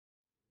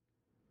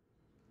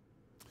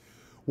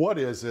What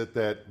is it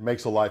that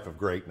makes a life of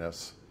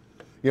greatness?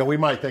 We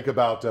might think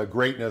about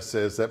greatness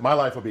as that my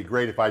life would be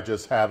great if I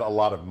just had a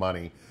lot of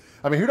money.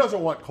 I mean, who doesn't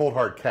want cold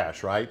hard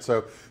cash, right?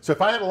 So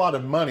if I had a lot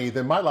of money,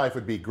 then my life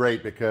would be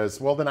great because,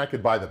 well, then I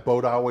could buy the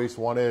boat I always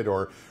wanted,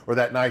 or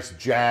that nice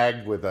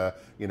Jag with the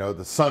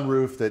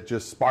sunroof that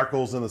just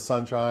sparkles in the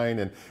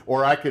sunshine,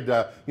 or I could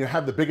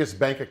have the biggest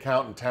bank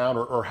account in town,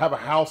 or have a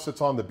house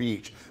that's on the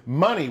beach.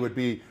 Money would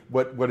be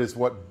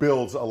what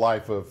builds a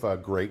life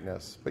of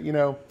greatness. But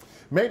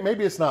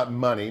maybe it's not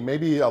money.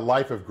 Maybe a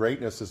life of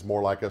greatness is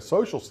more like a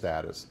social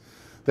status.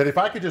 That if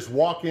I could just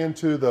walk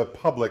into the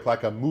public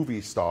like a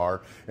movie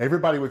star, and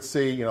everybody would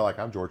see, like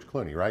I'm George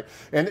Clooney, right?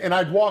 And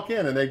I'd walk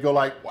in and they'd go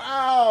like,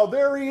 wow,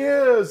 there he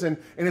is. And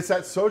it's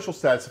that social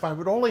status. If I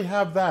would only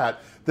have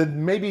that,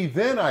 then maybe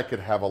then I could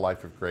have a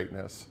life of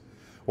greatness.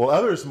 Well,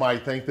 others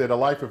might think that a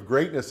life of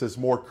greatness is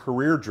more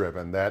career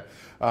driven, that,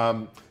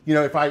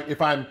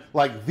 if I'm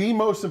like the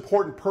most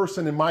important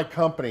person in my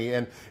company,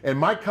 and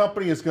my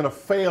company is going to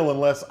fail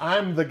unless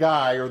I'm the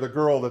guy or the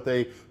girl that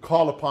they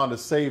call upon to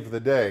save the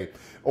day.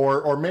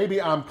 Or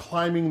maybe I'm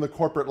climbing the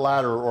corporate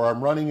ladder, or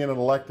I'm running in an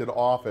elected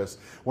office.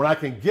 When I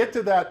can get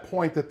to that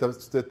point, that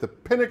the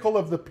pinnacle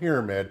of the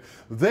pyramid,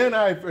 then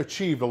I've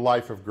achieved a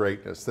life of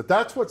greatness.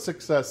 That's what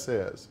success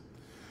is.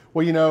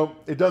 Well,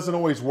 it doesn't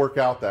always work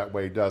out that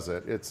way, does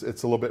it? It's a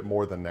little bit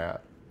more than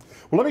that.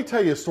 Well, let me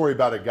tell you a story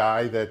about a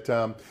guy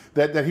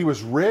that he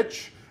was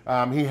rich.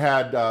 He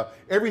had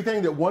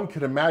everything that one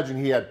could imagine.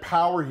 He had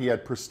power, he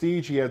had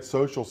prestige, he had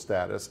social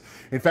status.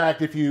 In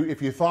fact, if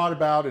you thought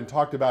about and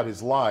talked about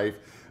his life,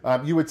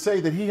 you would say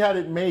that he had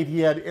it made.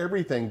 He had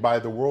everything by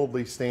the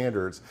worldly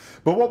standards.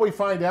 But what we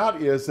find out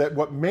is that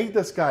what made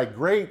this guy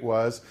great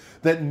was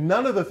that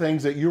none of the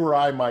things that you or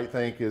I might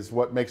think is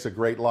what makes a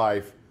great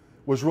life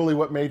was really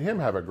what made him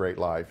have a great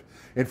life.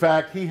 In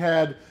fact, he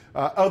had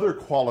other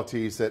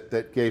qualities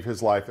that gave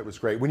his life that was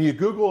great. When you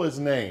Google his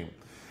name,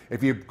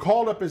 if you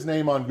called up his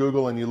name on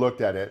Google and you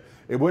looked at it,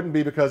 it wouldn't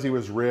be because he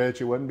was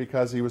rich, it wouldn't be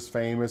because he was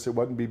famous, it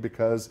wouldn't be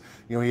because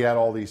he had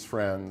all these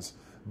friends,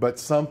 but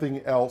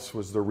something else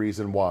was the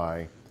reason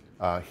why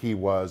he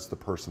was the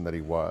person that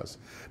he was.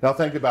 Now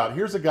think about it.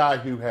 Here's a guy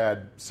who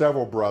had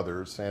several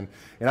brothers, and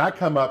I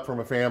come up from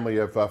a family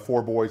of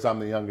 4 boys. I'm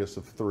the youngest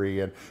of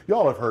 3, and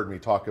y'all have heard me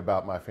talk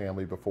about my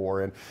family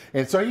before.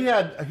 And so he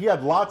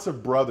had lots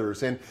of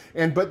brothers,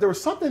 but there was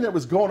something that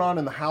was going on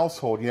in the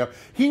household.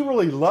 He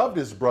really loved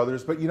his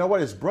brothers, but you know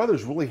what? His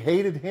brothers really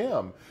hated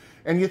him.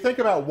 And you think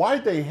about why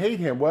they hate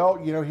him. Well,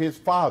 his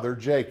father,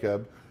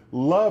 Jacob,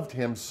 loved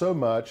him so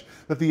much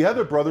that the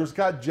other brothers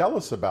got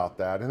jealous about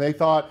that. And they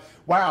thought,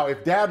 wow,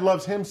 if Dad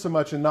loves him so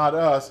much and not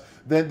us,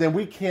 then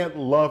we can't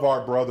love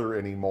our brother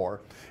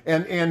anymore.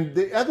 And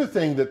the other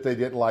thing that they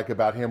didn't like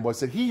about him was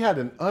that he had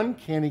an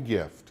uncanny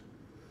gift.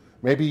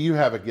 Maybe you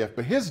have a gift,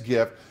 but his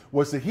gift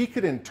was that he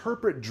could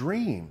interpret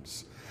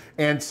dreams.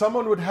 And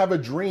someone would have a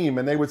dream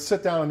and they would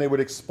sit down and they would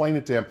explain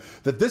it to him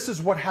that this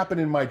is what happened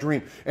in my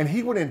dream. And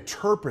he would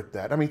interpret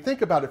that. I mean,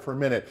 think about it for a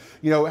minute.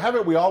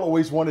 Haven't we all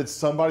always wanted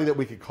somebody that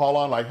we could call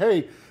on like,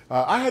 hey,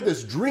 I had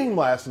this dream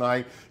last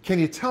night. Can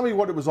you tell me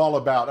what it was all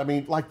about? I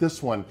mean, like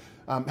this one.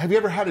 Have you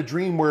ever had a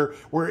dream where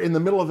in the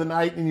middle of the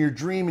night in your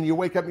dream and you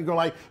wake up and you go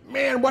like,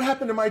 man, what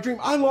happened to my dream?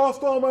 I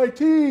lost all my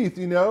teeth,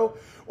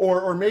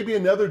 Or maybe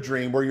another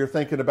dream where you're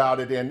thinking about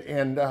it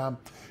and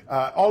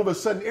all of a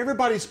sudden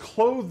everybody's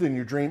clothed in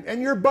your dream and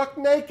you're buck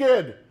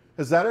naked.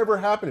 Has that ever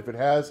happened? If it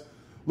has,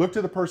 look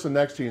to the person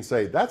next to you and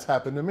say, that's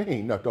happened to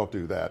me. No, don't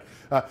do that.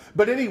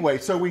 But anyway,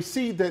 so we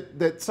see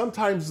that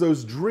sometimes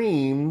those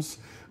dreams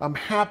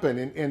happen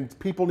and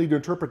people need to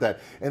interpret that.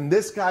 And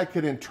this guy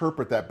could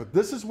interpret that, but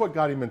this is what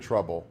got him in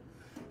trouble.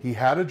 He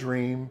had a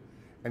dream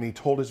and he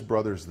told his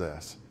brothers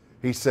this.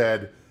 He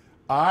said,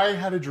 I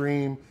had a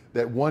dream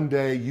that one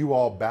day you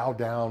all bow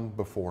down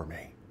before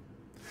me.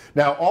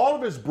 Now, all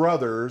of his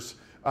brothers,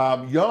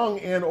 young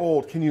and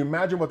old, can you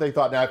imagine what they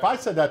thought? Now, if I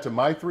said that to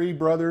my 3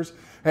 brothers,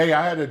 hey,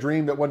 I had a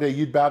dream that one day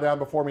you'd bow down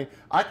before me,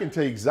 I can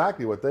tell you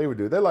exactly what they would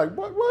do. They're like,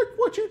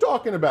 what you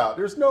talking about?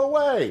 There's no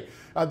way.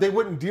 They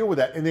wouldn't deal with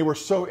that. And they were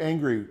so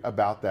angry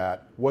about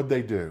that. What'd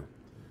they do?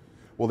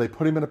 Well, they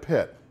put him in a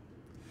pit.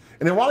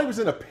 And then while he was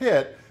in a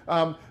pit,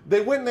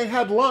 they went and they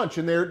had lunch,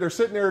 and they're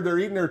sitting there, they're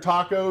eating their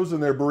tacos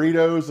and their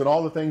burritos and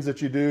all the things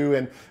that you do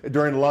and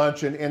during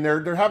lunch, and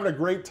they're having a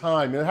great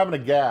time. They're having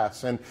a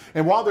gas, and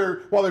while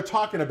they're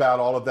talking about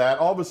all of that,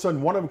 all of a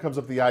sudden one of them comes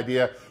up with the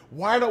idea,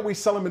 why don't we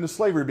sell him into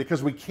slavery?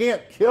 Because we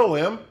can't kill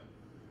him.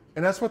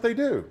 And that's what they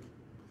do.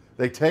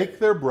 They take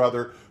their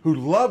brother who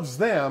loves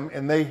them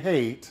and they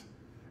hate,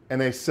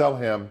 and they sell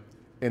him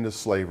into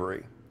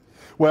slavery.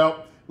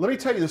 Well, let me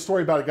tell you the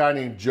story about a guy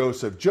named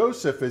Joseph.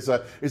 Joseph is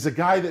a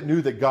guy that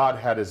knew that God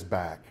had his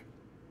back.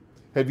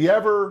 Have you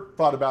ever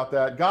thought about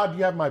that? God, do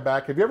you have my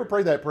back? Have you ever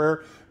prayed that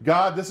prayer?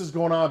 God, this is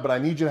going on, but I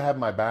need you to have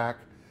my back.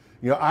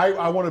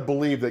 I want to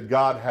believe that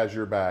God has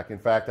your back. In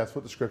fact, that's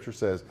what the scripture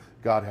says.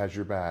 God has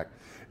your back.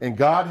 And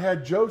God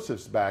had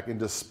Joseph's back. And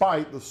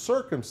despite the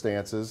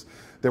circumstances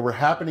that were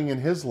happening in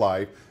his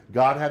life,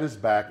 God had his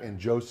back and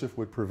Joseph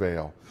would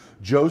prevail.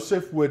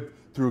 Joseph would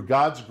through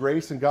God's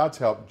grace and God's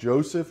help,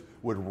 Joseph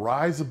would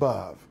rise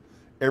above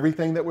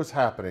everything that was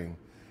happening,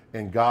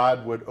 and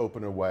God would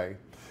open a way.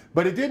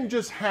 But it didn't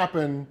just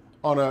happen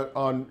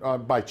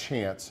by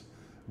chance.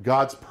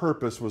 God's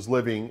purpose was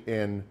living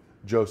in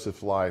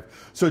Joseph's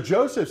life. So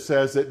Joseph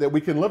says that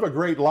we can live a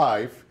great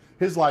life.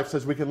 His life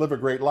says we can live a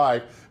great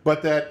life,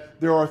 but that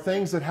there are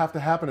things that have to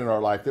happen in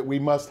our life, that we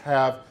must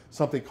have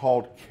something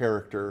called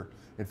character.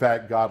 In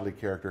fact, godly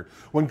character.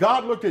 When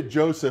God looked at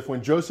Joseph,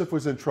 when Joseph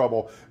was in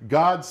trouble,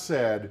 God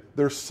said,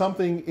 there's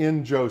something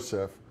in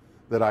Joseph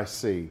that I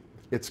see.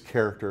 It's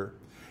character.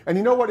 And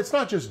you know what? It's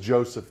not just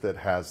Joseph that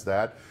has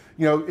that.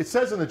 You know, it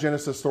says in the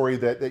Genesis story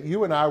that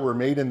you and I were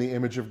made in the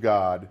image of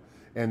God,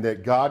 and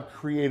that God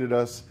created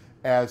us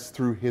as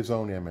through his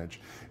own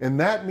image. And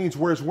that means,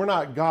 whereas we're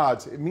not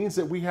gods, it means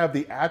that we have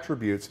the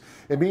attributes.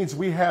 It means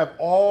we have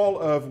all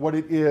of what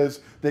it is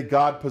that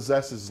God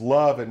possesses,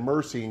 love and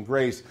mercy and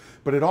grace.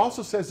 But it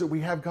also says that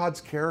we have God's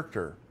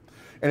character.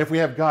 And if we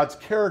have God's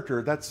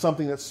character, that's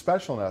something that's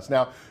special in us.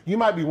 Now, you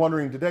might be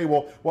wondering today,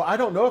 well, I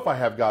don't know if I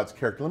have God's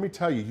character. Let me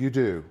tell you, you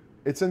do.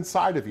 It's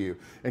inside of you.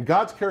 And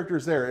God's character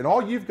is there. And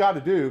all you've got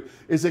to do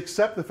is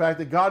accept the fact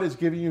that God is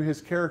giving you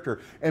his character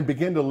and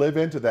begin to live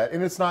into that.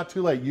 And it's not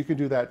too late. You can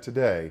do that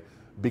today.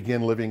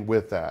 Begin living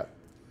with that.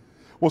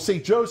 Well, see,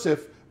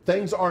 Joseph,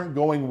 things aren't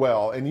going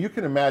well. And you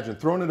can imagine,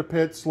 thrown in a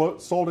pit,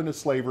 sold into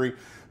slavery.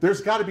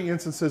 There's got to be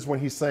instances when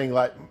he's saying,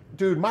 like,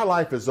 dude, my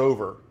life is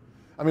over.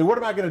 I mean, what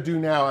am I going to do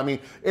now? I mean,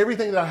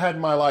 everything that I had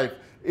in my life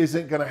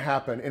isn't going to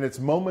happen. And it's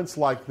moments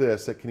like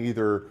this that can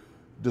either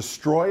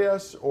destroy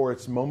us, or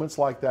it's moments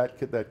like that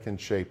that can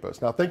shape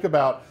us. Now think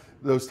about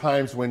those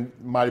times when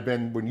might have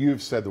been when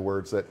you've said the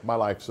words that my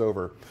life's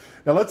over.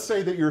 Now let's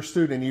say that you're a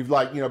student and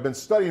you've been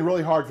studying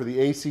really hard for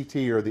the ACT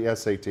or the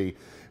SAT.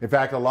 In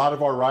fact, a lot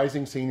of our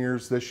rising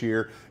seniors this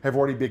year have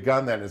already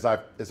begun that. As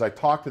I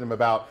talk to them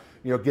about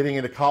getting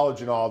into college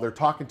and all, they're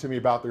talking to me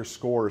about their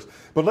scores.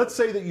 But let's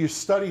say that you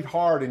studied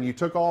hard and you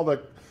took all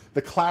the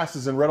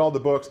classes and read all the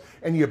books,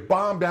 and you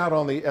bombed out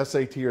on the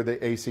SAT or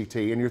the ACT,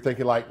 and you're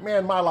thinking like,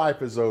 man, my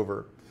life is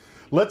over.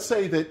 Let's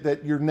say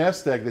that your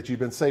nest egg that you've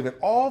been saving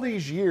all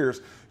these years,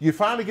 you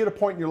finally get a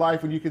point in your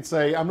life when you can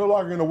say, I'm no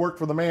longer going to work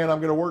for the man, I'm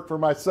going to work for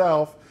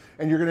myself,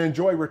 and you're going to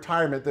enjoy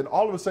retirement. Then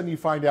all of a sudden you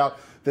find out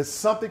that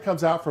something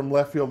comes out from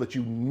left field that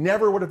you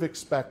never would have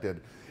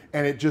expected,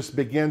 and it just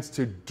begins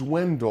to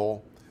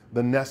dwindle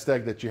the nest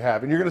egg that you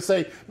have. And you're going to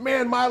say,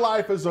 man, my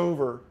life is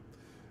over.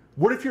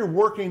 What if you're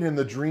working in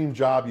the dream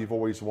job you've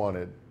always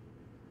wanted?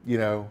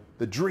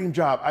 The dream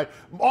job.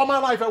 All my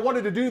life I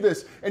wanted to do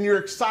this, and you're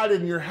excited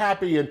and you're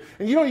happy, and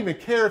you don't even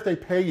care if they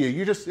pay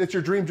you. It's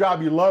your dream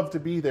job. You love to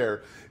be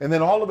there. And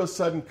then all of a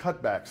sudden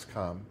cutbacks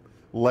come,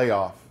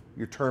 layoff,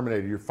 you're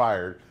terminated, you're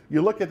fired.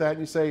 You look at that and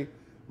you say,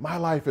 my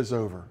life is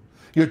over.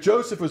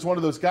 Joseph was one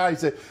of those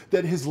guys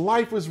that his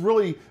life was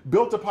really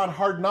built upon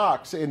hard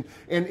knocks, and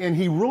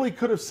he really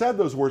could have said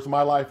those words,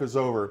 my life is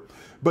over.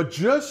 But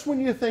just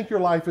when you think your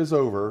life is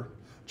over,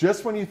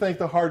 just when you think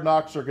the hard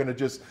knocks are going to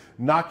just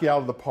knock you out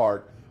of the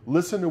park,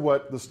 listen to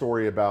what the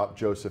story about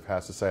Joseph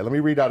has to say. Let me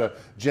read out of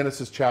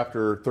Genesis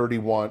chapter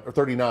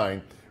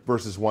 39,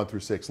 verses 1 through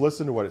 6.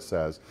 Listen to what it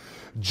says.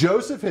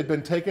 Joseph had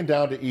been taken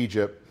down to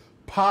Egypt.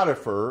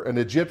 Potiphar, an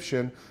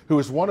Egyptian who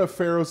was one of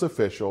Pharaoh's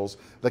officials,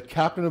 the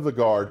captain of the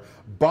guard,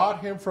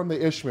 bought him from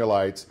the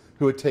Ishmaelites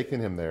who had taken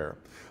him there.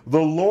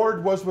 The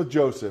Lord was with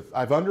Joseph.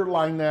 I've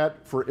underlined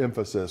that for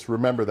emphasis.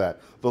 Remember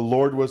that. The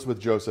Lord was with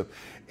Joseph.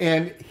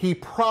 And he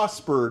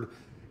prospered,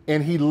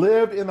 and he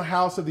lived in the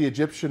house of the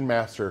Egyptian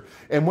master.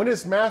 And when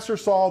his master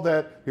saw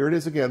that, here it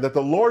is again, that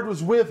the Lord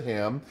was with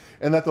him,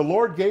 and that the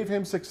Lord gave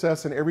him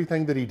success in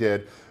everything that he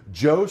did,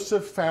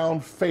 Joseph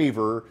found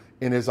favor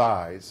in his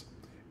eyes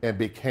and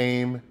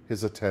became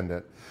his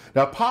attendant.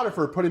 Now,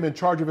 Potiphar put him in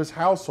charge of his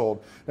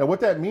household. Now,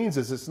 what that means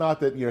is it's not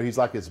that, he's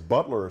like his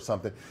butler or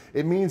something.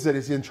 It means that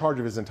he's in charge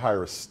of his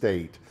entire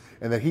estate,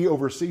 and that he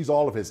oversees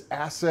all of his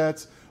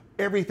assets,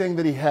 everything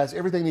that he has,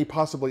 everything he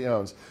possibly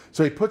owns.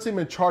 So he puts him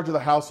in charge of the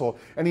household,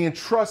 and he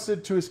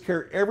entrusted to his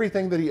care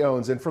everything that he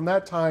owns. And from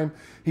that time,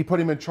 he put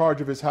him in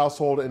charge of his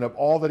household and of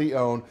all that he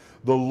owned.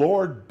 The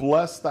Lord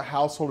blessed the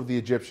household of the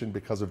Egyptian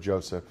because of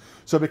Joseph.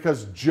 So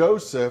because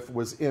Joseph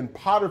was in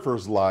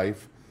Potiphar's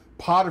life,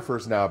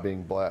 Potiphar's now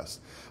being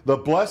blessed. The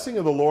blessing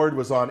of the Lord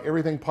was on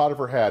everything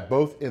Potiphar had,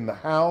 both in the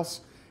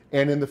house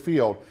and in the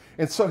field.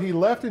 And so he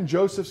left in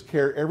Joseph's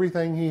care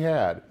everything he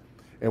had.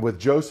 And with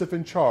Joseph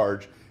in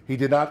charge, he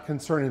did not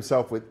concern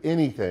himself with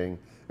anything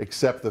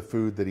except the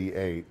food that he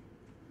ate.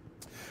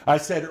 I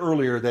said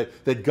earlier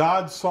that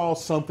God saw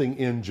something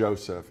in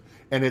Joseph,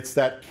 and it's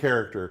that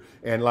character.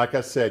 And like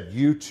I said,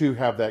 you too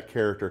have that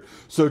character.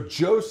 So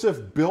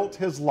Joseph built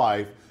his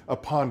life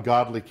upon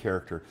godly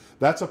character.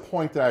 That's a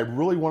point that I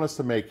really want us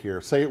to make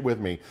here. Say it with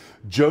me.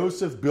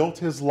 Joseph built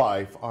his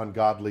life on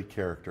godly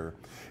character.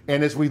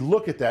 And as we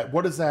look at that,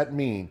 what does that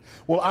mean?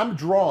 Well, I'm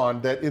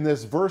drawn that in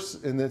this verse,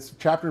 in this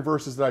chapter and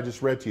verses that I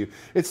just read to you,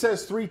 it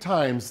says 3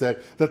 times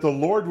that the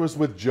Lord was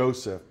with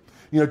Joseph.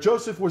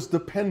 Joseph was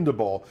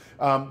dependable.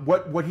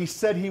 What he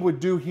said he would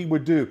do, he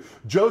would do.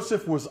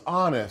 Joseph was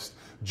honest.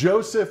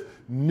 Joseph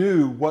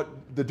knew what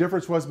the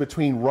difference was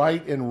between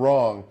right and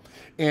wrong.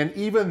 And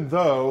even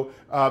though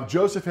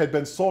Joseph had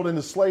been sold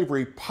into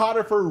slavery,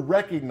 Potiphar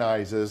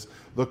recognizes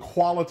the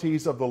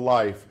qualities of the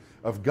life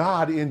of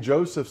God in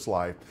Joseph's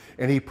life.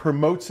 And he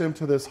promotes him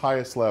to this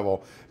highest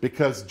level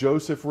because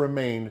Joseph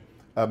remained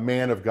a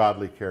man of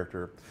godly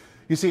character.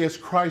 You see, as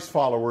Christ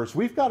followers,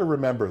 we've got to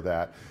remember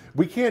that.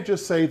 We can't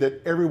just say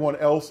that everyone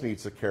else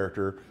needs a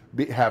character,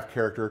 have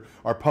character.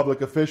 Our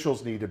public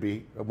officials need to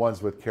be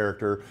ones with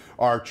character.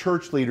 Our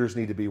church leaders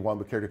need to be one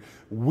with character.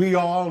 We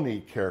all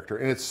need character,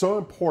 and it's so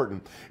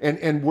important.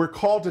 And we're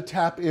called to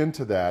tap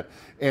into that.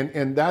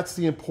 And that's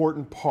the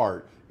important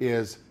part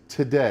is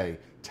today,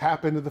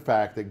 tap into the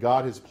fact that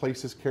God has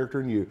placed his character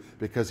in you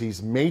because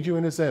he's made you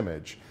in his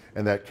image,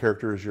 and that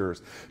character is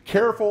yours.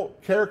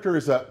 Character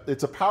is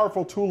a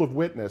powerful tool of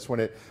witness when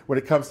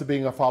it comes to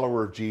being a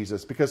follower of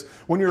Jesus. Because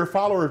when you're a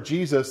follower of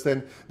Jesus,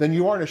 then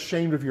you aren't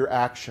ashamed of your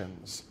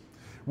actions.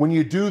 When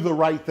you do the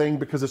right thing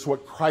because it's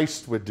what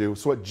Christ would do,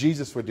 it's what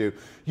Jesus would do,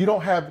 you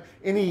don't have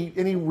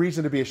any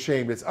reason to be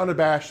ashamed. It's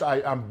unabashed.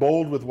 I'm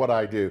bold with what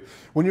I do.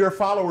 When you're a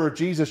follower of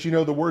Jesus, you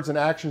know the words and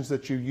actions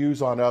that you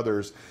use on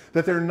others,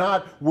 that they're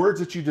not words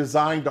that you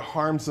design to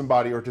harm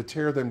somebody or to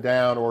tear them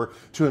down or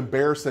to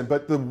embarrass them,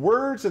 but the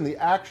words and the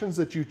actions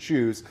that you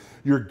choose,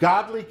 your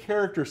godly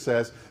character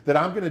says that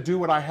I'm going to do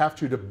what I have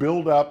to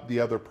build up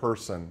the other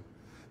person.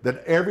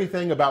 That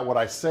everything about what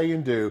I say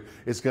and do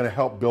is going to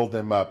help build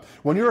them up.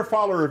 When you're a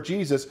follower of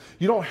Jesus,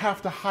 you don't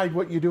have to hide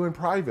what you do in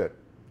private.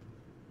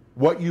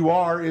 What you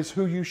are is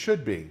who you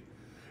should be.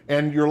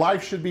 And your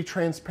life should be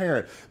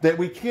transparent. That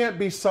we can't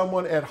be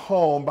someone at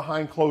home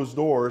behind closed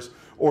doors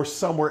or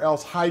somewhere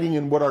else hiding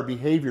in what our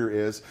behavior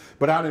is,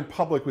 but out in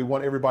public we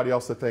want everybody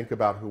else to think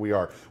about who we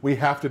are. We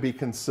have to be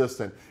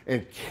consistent,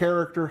 and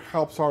character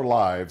helps our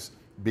lives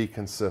be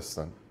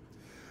consistent.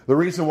 The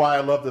reason why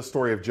I love the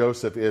story of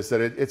Joseph is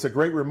that it's a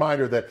great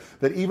reminder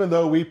that even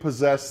though we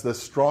possess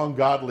this strong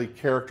godly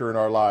character in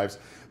our lives,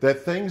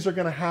 that things are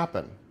going to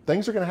happen.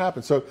 Things are going to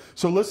happen. So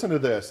listen to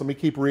this. Let me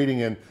keep reading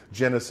in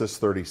Genesis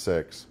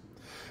 36.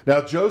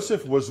 Now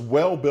Joseph was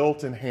well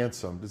built and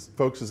handsome.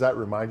 Folks, does that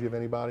remind you of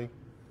anybody?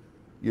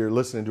 You're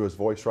listening to his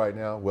voice right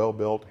now. Well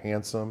built,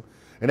 handsome.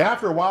 And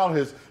after a while,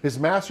 his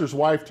master's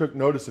wife took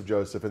notice of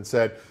Joseph and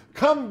said,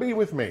 "Come be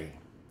with me."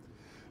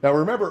 Now,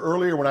 remember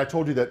earlier when I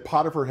told you that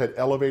Potiphar had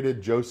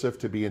elevated Joseph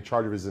to be in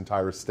charge of his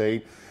entire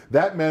estate?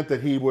 That meant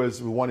that he was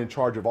the one in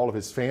charge of all of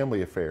his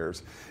family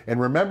affairs.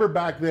 And remember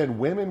back then,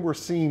 women were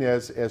seen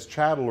as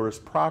chattel or as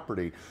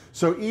property.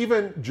 So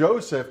even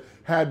Joseph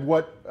had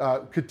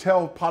could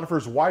tell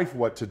Potiphar's wife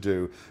what to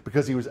do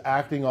because he was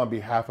acting on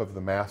behalf of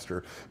the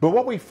master. But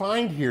what we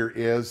find here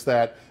is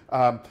that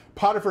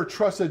Potiphar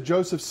trusted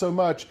Joseph so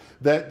much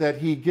that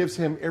he gives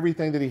him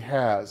everything that he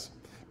has,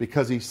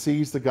 because he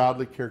sees the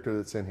godly character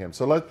that's in him.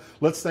 So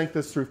let's think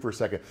this through for a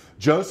second.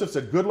 Joseph's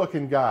a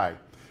good-looking guy.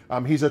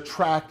 He's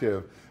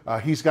attractive.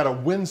 He's got a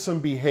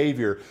winsome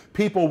behavior.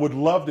 People would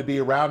love to be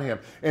around him.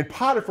 And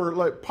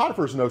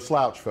Potiphar's no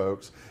slouch,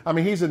 folks. I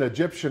mean, he's an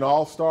Egyptian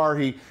all-star.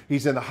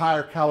 He's in the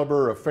higher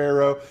caliber of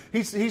Pharaoh.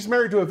 He's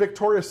married to a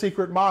Victoria's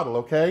Secret model,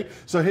 okay?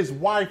 So his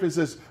wife is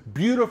this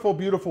beautiful,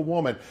 beautiful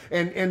woman.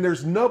 And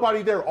there's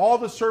nobody there. All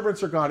the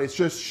servants are gone. It's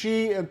just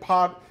she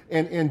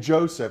and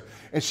Joseph.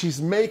 And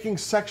she's making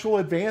sexual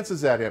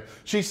advances at him.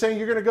 She's saying,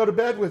 "You're going to go to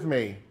bed with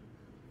me."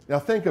 Now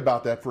think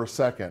about that for a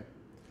second.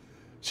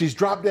 She's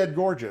drop dead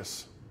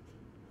gorgeous.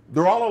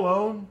 They're all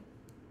alone.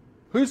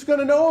 Who's going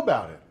to know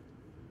about it?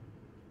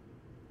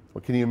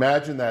 Well, can you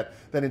imagine that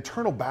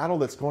internal battle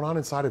that's going on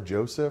inside of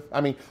Joseph? I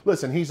mean,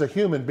 listen, he's a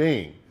human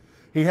being.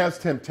 He has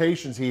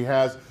temptations, he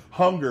has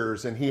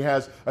hungers, and he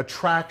has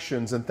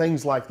attractions and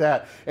things like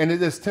that. And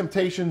this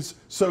temptation's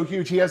so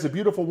huge, he has a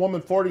beautiful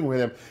woman flirting with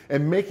him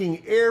and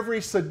making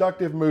every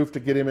seductive move to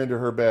get him into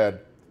her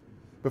bed.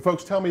 But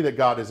folks, tell me that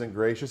God isn't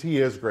gracious. He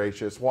is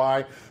gracious.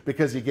 Why?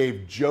 Because he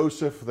gave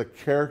Joseph the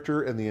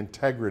character and the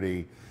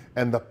integrity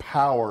and the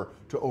power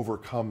to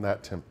overcome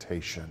that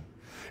temptation.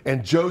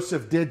 And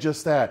Joseph did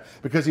just that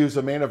because he was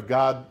a man of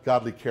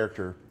godly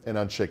character and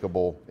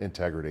unshakable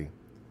integrity.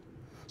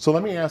 So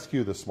let me ask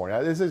you this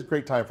morning, this is a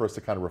great time for us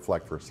to kind of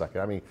reflect for a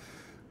second. I mean,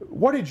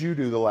 what did you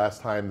do the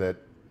last time that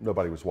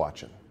nobody was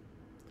watching?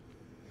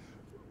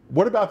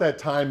 What about that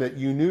time that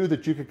you knew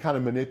that you could kind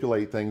of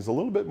manipulate things a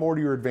little bit more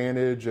to your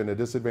advantage and a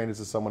disadvantage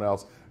to someone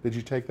else? Did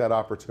you take that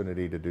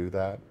opportunity to do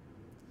that?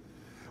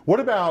 What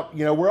about,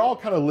 we're all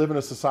kind of live in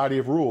a society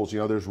of rules.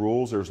 There's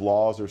rules, there's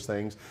laws, there's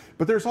things,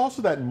 but there's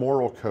also that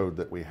moral code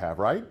that we have,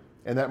 right?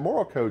 And that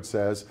moral code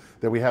says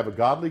that we have a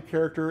godly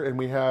character and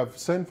we have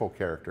sinful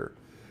character.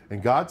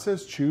 And God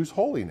says choose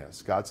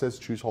holiness. God says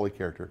choose holy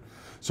character.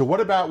 So what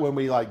about when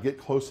we get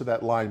close to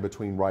that line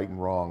between right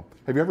and wrong?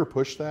 Have you ever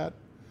pushed that?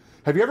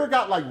 Have you ever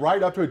got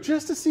right up to it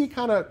just to see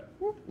kind of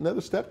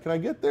another step? Can I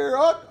get there?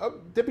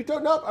 Tippy toe.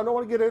 Nope, I don't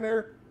want to get in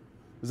there.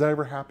 Does that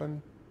ever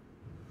happen?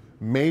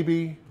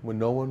 Maybe when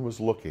no one was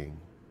looking,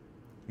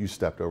 you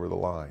stepped over the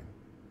line.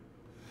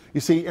 You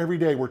see, every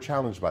day we're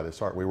challenged by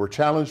this, aren't we? We're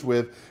challenged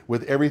with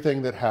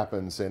everything that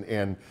happens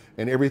and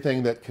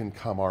everything that can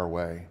come our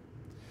way.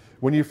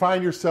 When you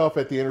find yourself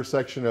at the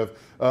intersection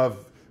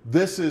of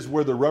this is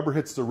where the rubber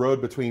hits the road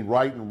between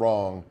right and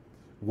wrong,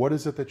 what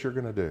is it that you're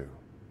going to do?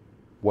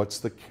 What's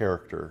the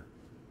character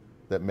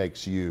that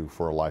makes you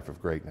for a life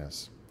of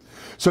greatness?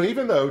 So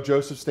even though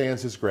Joseph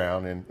stands his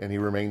ground and he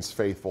remains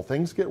faithful,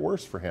 things get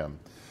worse for him.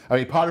 I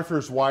mean,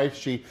 Potiphar's wife,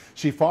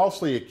 she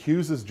falsely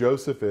accuses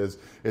Joseph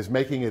as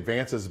making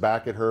advances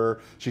back at her.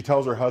 She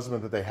tells her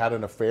husband that they had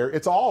an affair.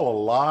 It's all a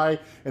lie,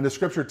 and the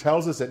scripture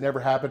tells us it never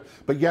happened,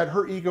 but yet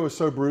her ego is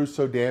so bruised,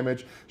 so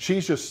damaged,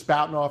 she's just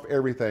spouting off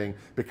everything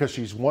because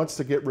she wants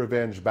to get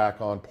revenge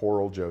back on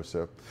poor old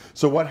Joseph.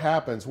 So what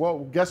happens? Well,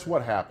 guess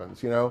what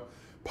happens, you know?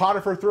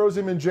 Potiphar throws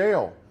him in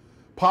jail.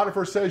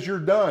 Potiphar says, you're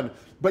done.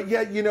 But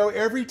yet, you know,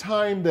 every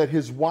time that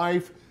his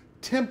wife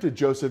tempted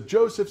Joseph,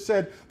 Joseph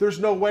said, there's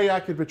no way I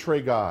could betray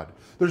God.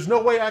 There's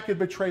no way I could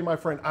betray my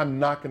friend. I'm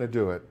not going to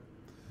do it.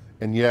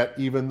 And yet,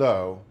 even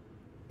though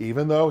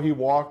he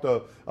walked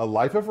a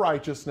life of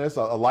righteousness,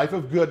 a life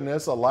of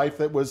goodness, a life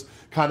that was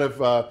kind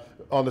of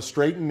on the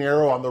straight and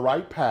narrow, on the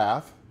right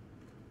path,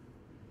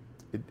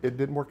 it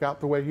didn't work out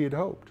the way he had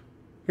hoped.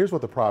 Here's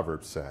what the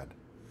Proverbs said.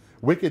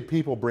 Wicked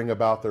people bring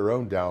about their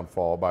own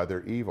downfall by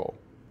their evil,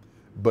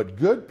 but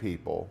good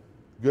people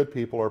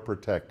are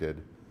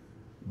protected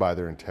by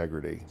their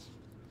integrity.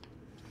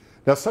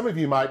 Now, some of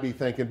you might be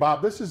thinking,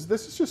 Bob, this is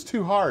just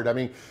too hard. I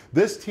mean,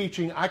 this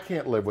teaching, I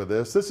can't live with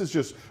this. This is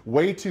just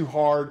way too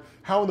hard.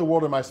 How in the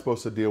world am I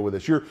supposed to deal with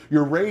this? You're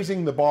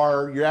raising the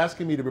bar. You're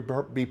asking me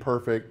to be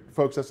perfect.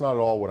 Folks, that's not at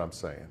all what I'm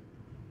saying.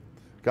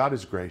 God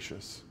is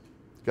gracious.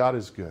 God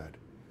is good.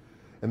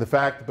 And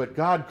but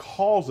God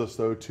calls us,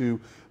 though, to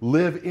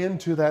live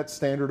into that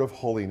standard of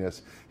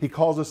holiness. He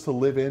calls us to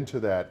live into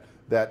that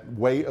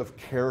way of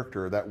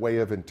character, that way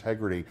of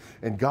integrity.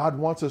 And God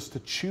wants us to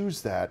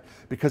choose that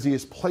because He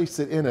has placed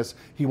it in us.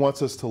 He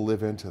wants us to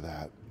live into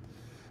that.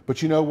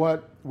 But you know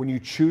what? When you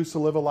choose to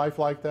live a life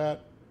like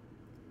that,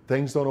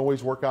 things don't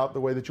always work out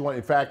the way that you want.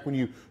 In fact, when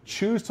you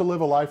choose to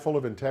live a life full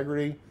of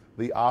integrity,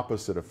 the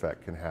opposite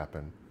effect can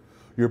happen.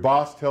 Your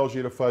boss tells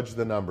you to fudge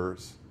the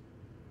numbers.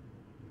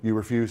 You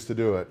refuse to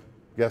do it.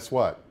 Guess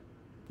what?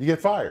 You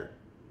get fired.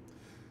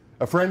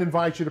 A friend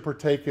invites you to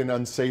partake in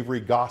unsavory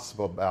gossip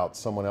about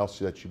someone else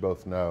that you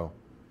both know.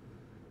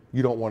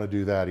 You don't want to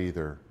do that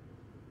either.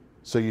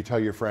 So you tell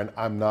your friend,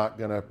 I'm not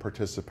going to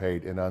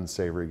participate in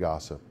unsavory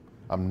gossip.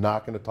 I'm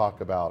not going to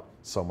talk about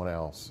someone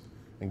else.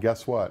 And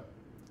guess what?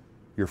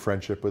 Your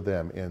friendship with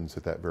them ends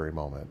at that very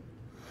moment.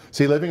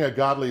 See, living a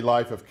godly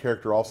life of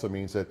character also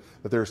means that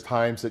there's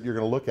times that you're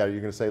going to look at it,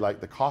 you're going to say,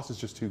 like, the cost is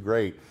just too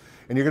great.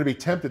 And you're going to be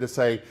tempted to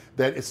say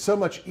that it's so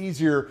much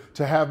easier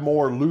to have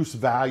more loose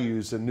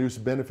values and loose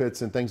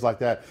benefits and things like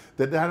that,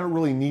 that I don't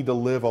really need to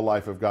live a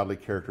life of godly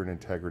character and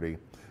integrity.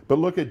 But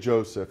look at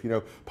Joseph. You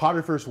know,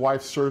 Potiphar's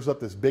wife serves up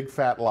this big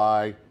fat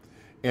lie,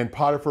 and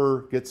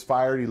Potiphar gets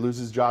fired, he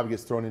loses his job, he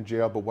gets thrown in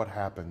jail. But what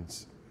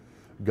happens?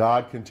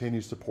 God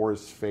continues to pour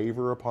His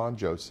favor upon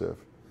Joseph,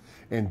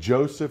 and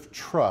Joseph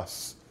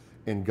trusts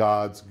in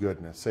God's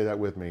goodness. Say that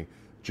with me.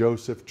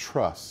 Joseph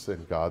trusts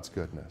in God's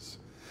goodness.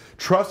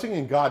 Trusting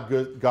in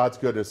God's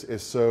goodness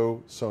is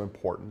so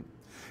important.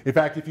 In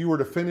fact, if you were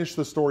to finish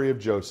the story of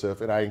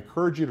Joseph, and I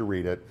encourage you to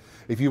read it,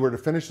 if you were to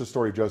finish the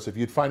story of Joseph,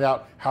 you'd find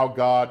out how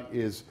God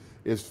is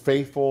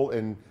faithful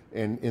in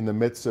the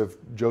midst of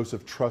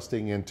Joseph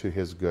trusting into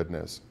His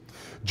goodness.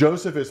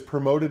 Joseph is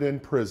promoted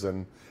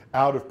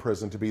out of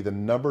prison to be the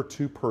number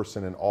 2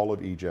 person in all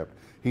of Egypt.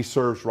 He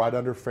serves right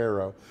under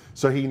Pharaoh.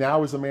 So he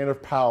now is a man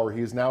of power. He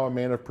is now a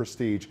man of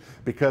prestige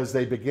because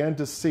they begin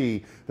to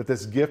see that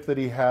this gift that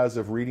he has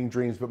of reading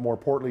dreams, but more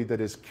importantly, that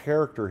his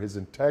character, his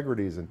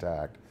integrity is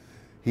intact.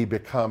 He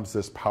becomes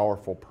this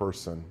powerful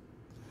person.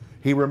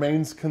 He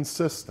remains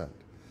consistent.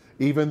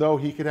 Even though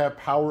he could have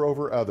power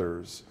over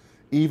others,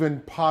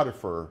 even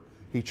Potiphar,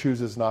 he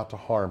chooses not to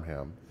harm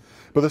him.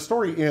 But the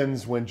story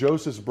ends when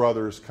Joseph's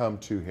brothers come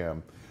to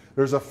him.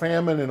 There's a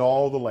famine in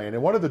all the land.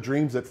 And one of the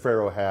dreams that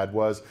Pharaoh had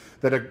was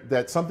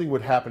that something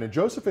would happen. And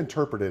Joseph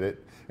interpreted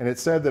it, and it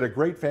said that a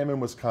great famine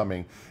was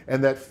coming,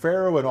 and that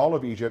Pharaoh and all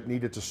of Egypt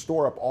needed to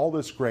store up all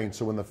this grain,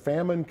 so when the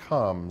famine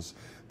comes,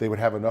 they would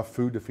have enough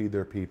food to feed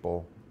their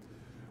people.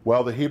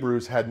 Well, the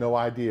Hebrews had no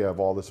idea of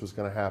all this was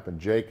going to happen.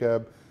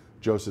 Jacob,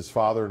 Joseph's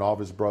father, and all of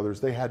his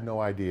brothers, they had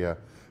no idea.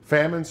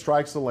 Famine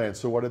strikes the land,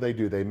 so what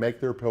do? They make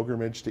their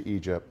pilgrimage to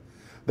Egypt.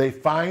 They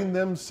find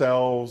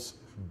themselves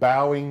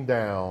bowing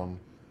down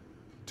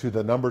to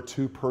the number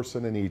 2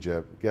 person in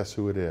Egypt. Guess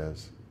who it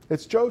is?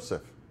 It's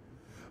Joseph.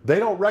 They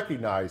don't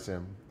recognize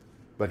him,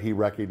 but he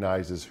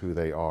recognizes who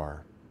they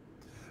are.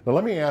 Now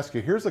let me ask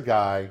you, here's a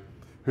guy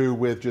who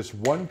with just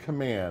one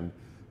command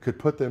could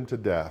put them to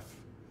death.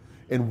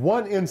 In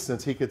one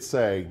instance, he could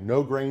say,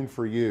 no grain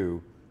for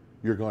you,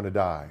 you're going to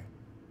die.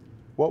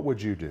 What would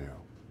you do?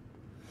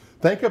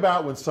 Think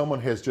about when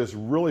someone has just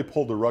really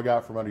pulled the rug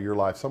out from under your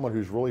life, someone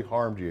who's really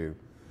harmed you.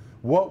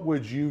 What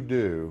would you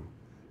do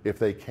if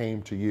they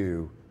came to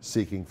you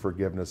seeking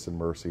forgiveness and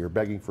mercy or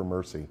begging for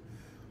mercy?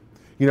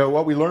 You know,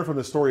 what we learn from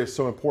this story is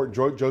so important.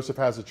 Joseph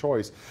has a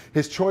choice.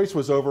 His choice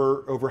was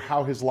over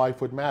how his life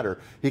would matter.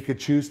 He could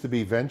choose to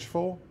be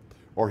vengeful,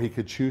 or he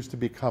could choose to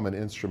become an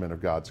instrument of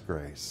God's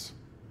grace.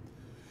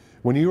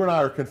 When you and I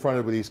are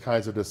confronted with these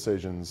kinds of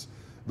decisions,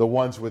 the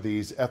ones with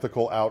these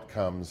ethical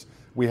outcomes,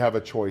 we have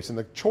a choice. And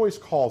the choice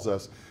calls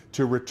us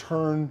to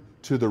return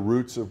to the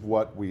roots of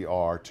what we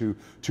are, to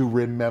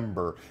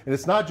remember. And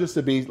it's not just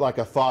to be like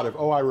a thought of,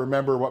 oh, I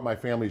remember what my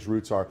family's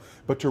roots are,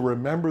 but to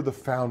remember the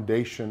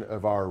foundation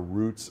of our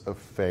roots of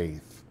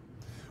faith.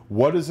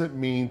 What does it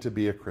mean to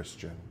be a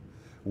Christian?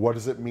 What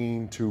does it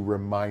mean to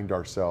remind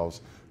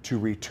ourselves to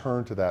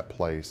return to that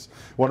place?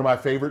 One of my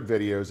favorite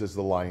videos is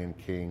The Lion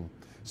King.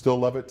 Still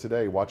love it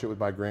today. Watch it with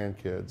my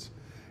grandkids.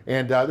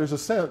 And there's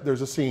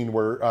a scene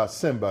where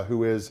Simba,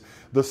 who is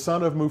the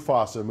son of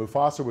Mufasa,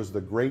 Mufasa was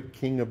the great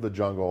king of the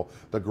jungle,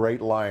 the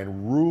great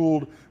lion,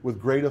 ruled with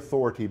great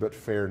authority but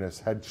fairness,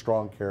 had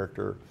strong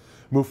character.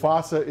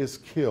 Mufasa is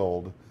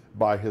killed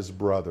by his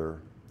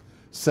brother.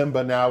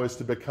 Simba now is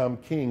to become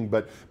king,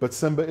 but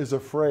Simba is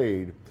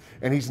afraid.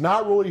 And he's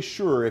not really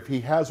sure if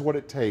he has what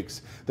it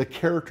takes, the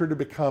character to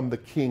become the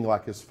king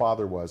like his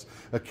father was,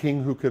 a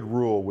king who could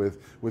rule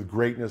with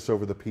greatness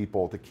over the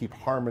people, to keep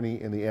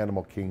harmony in the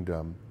animal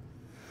kingdom.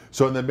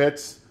 So in the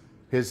midst,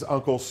 his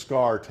uncle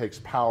Scar takes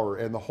power,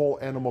 and the whole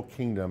animal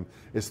kingdom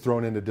is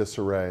thrown into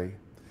disarray.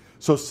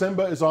 So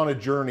Simba is on a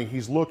journey.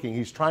 He's looking,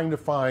 he's trying to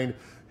find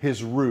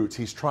his roots,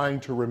 he's trying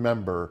to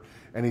remember,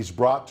 and he's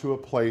brought to a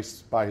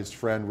place by his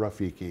friend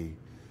Rafiki,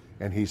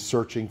 and he's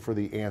searching for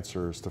the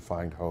answers to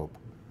find hope.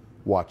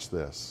 Watch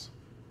this.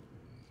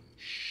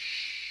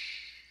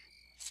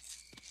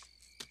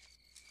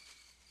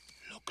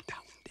 Look down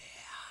there.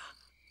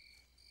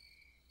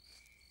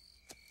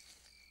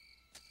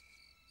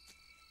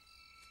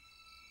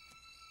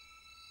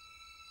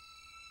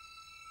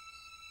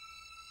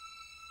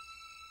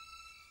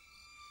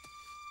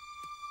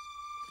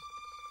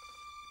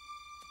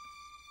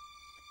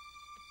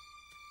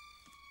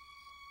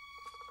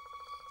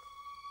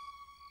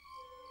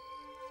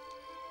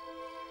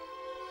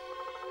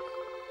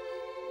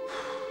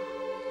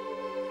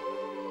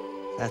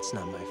 That's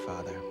not my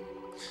father.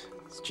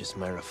 It's just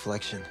my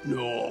reflection.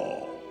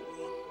 No.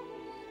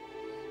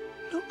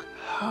 Look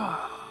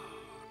hard.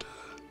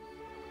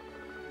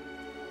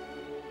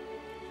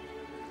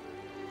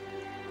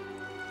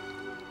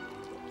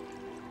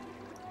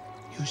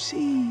 You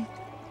see,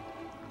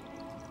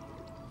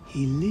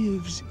 he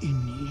lives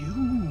in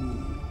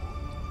you.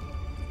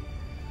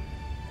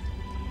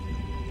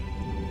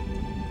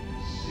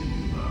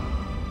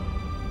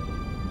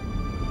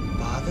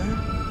 Father?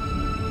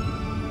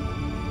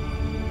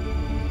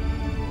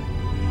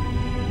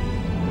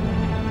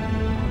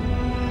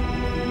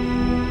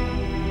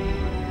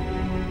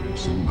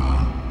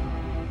 Simba,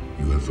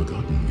 you have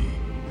forgotten me.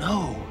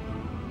 No.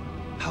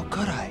 How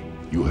could I?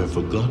 You have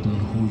forgotten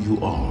who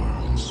you are,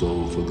 and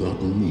so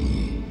forgotten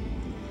me.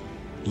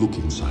 Look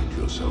inside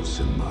yourself,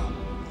 Simba.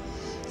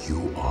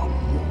 You are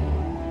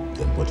more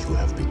than what you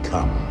have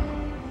become.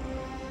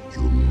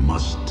 You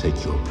must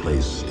take your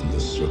place in the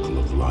circle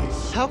of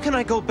life. How can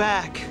I go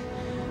back?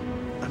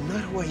 I'm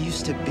not who I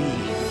used to be.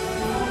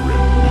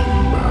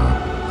 Remember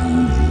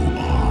who you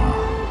are.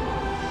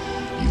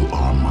 You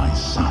are my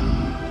son,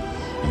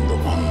 and the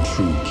one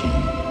true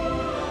king.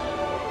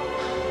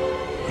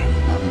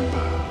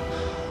 Remember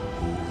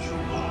who you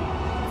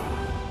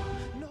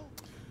are.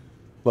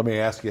 Let me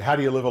ask you, how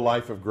do you live a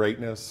life of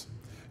greatness?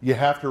 You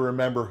have to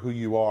remember who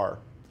you are.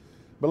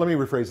 But let me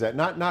rephrase that.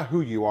 Not who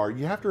you are.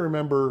 You have to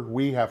remember,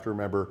 we have to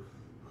remember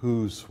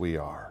whose we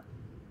are.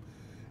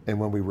 And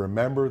when we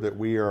remember that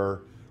we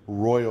are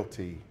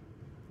royalty,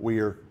 we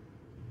are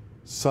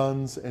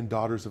sons and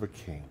daughters of a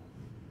king,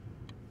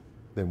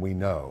 then we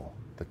know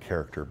the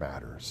character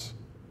matters.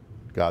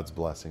 God's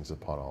blessings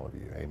upon all of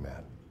you.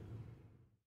 Amen.